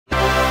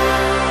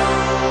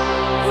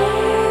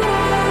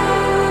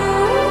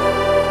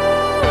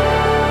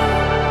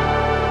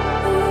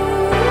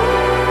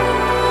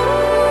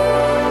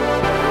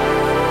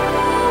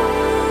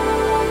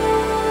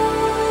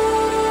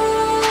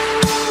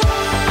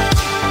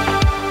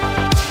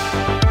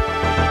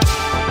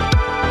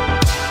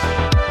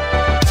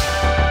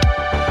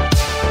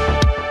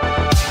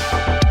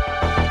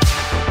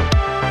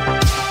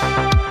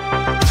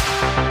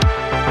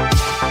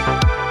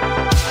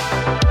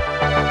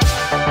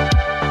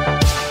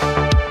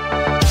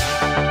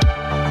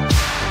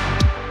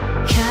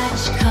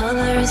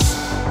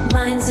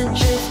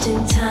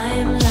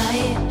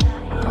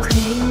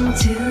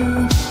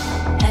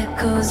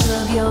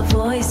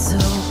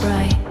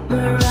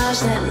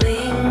that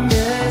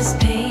lingers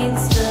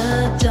paints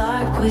the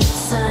dark with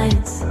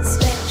signs.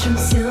 Spectrum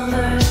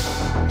silver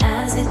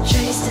as it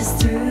traces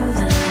through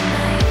the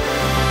night.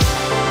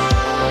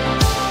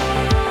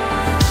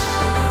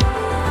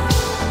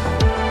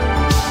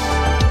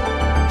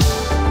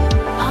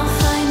 I'll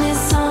find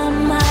this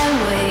on my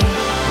way,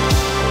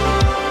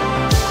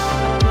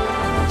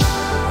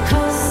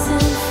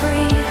 coasting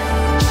free.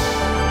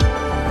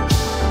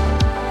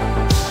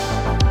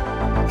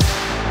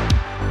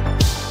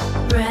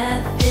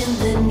 Breath in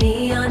the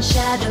neon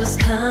shadows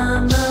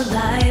come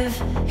alive.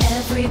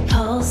 Every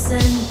pulse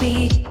and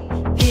beat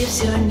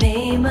gives your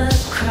name a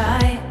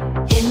cry.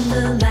 In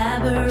the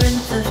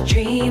labyrinth of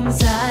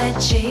dreams I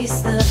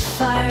chase the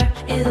fire.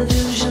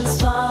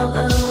 Illusions fall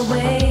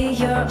away,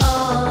 you're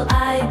all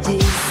I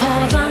desire.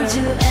 Hold on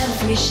to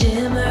every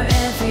shimmer,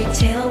 every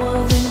tale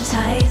woven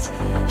tight.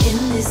 In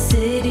this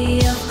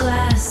city of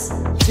glass,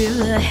 through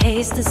the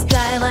haze the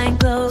skyline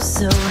glows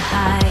so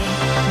high.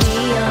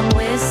 Neon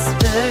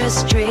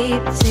whispers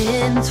draped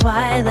in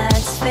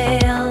twilight's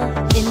veil.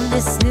 In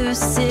this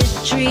lucid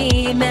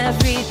dream,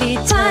 every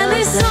beat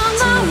tells a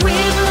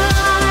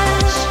tale.